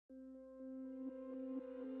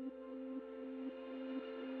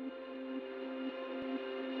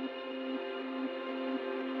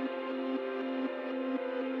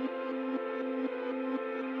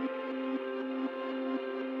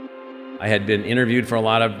I had been interviewed for a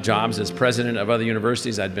lot of jobs as president of other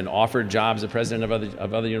universities. I'd been offered jobs as president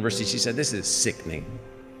of other universities. She said, "This is sickening.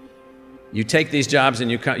 You take these jobs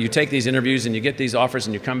and you take these interviews and you get these offers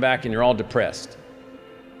and you come back and you're all depressed.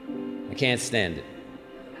 I can't stand it.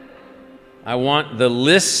 I want the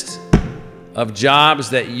list of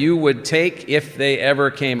jobs that you would take if they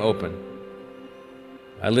ever came open."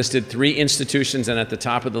 I listed 3 institutions, and at the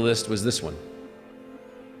top of the list was this one.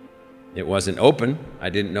 It wasn't open. I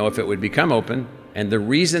didn't know if it would become open. And the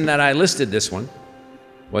reason that I listed this one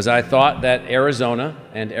was I thought that Arizona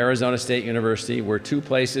and Arizona State University were 2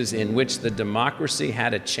 places in which the democracy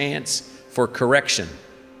had a chance for correction.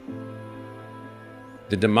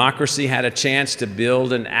 The democracy had a chance to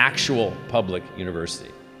build an actual public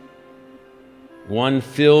university. One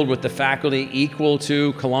filled with the faculty equal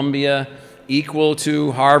to Columbia, equal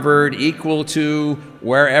to Harvard, equal to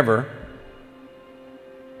wherever,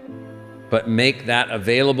 but make that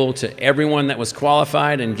available to everyone that was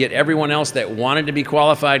qualified and get everyone else that wanted to be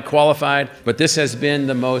qualified. But this has been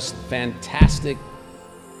the most fantastic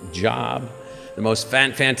job, the most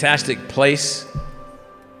fantastic place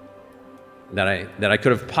that I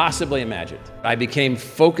could have possibly imagined. I became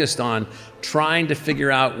focused on trying to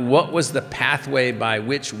figure out what was the pathway by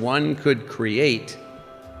which one could create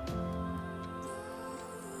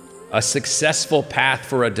a successful path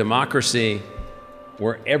for a democracy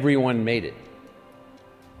where everyone made it.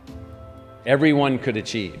 Everyone could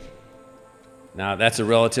achieve. Now, that's a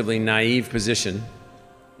relatively naive position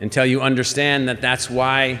until you understand that that's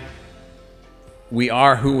why we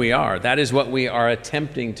are who we are. That is what we are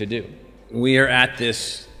attempting to do. We are at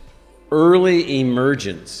this early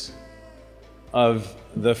emergence of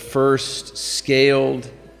the first scaled,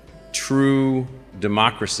 true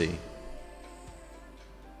democracy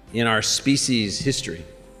in our species' history.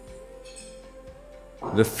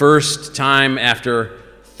 The first time after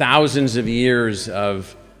thousands of years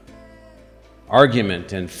of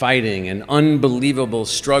argument and fighting and unbelievable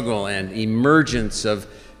struggle and emergence of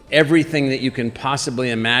everything that you can possibly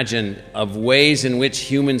imagine of ways in which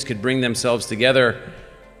humans could bring themselves together,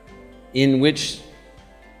 in which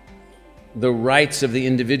the rights of the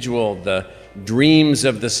individual, the dreams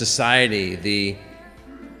of the society, the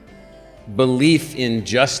belief in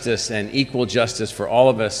justice and equal justice for all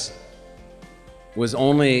of us was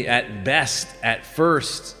only at best, at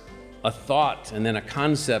first, a thought, and then a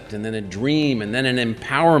concept, and then a dream, and then an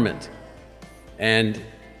empowerment. And,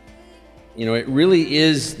 you know, it really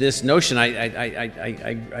is this notion.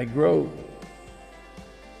 I grow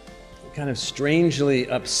kind of strangely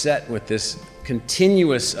upset with this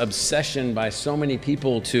continuous obsession by so many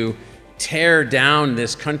people to tear down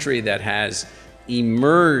this country that has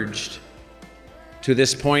emerged to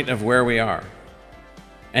this point of where we are.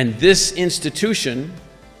 And this institution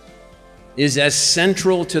is as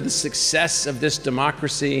central to the success of this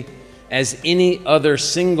democracy as any other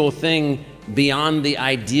single thing beyond the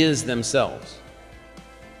ideas themselves.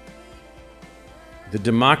 The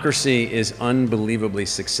democracy is unbelievably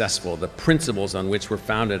successful. The principles on which we're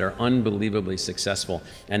founded are unbelievably successful.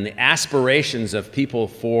 And the aspirations of people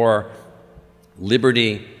for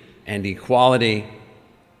liberty and equality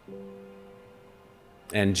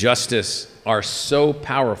and justice are so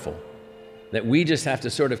powerful that we just have to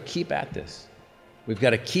sort of keep at this. We've got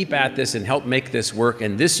to keep at this and help make this work.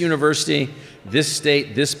 And this university, this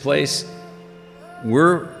state, this place,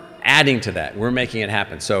 we're adding to that. We're making it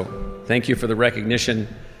happen. So thank you for the recognition.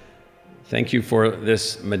 Thank you for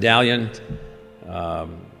this medallion.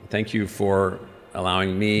 Thank you for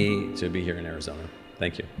allowing me to be here in Arizona.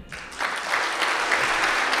 Thank you.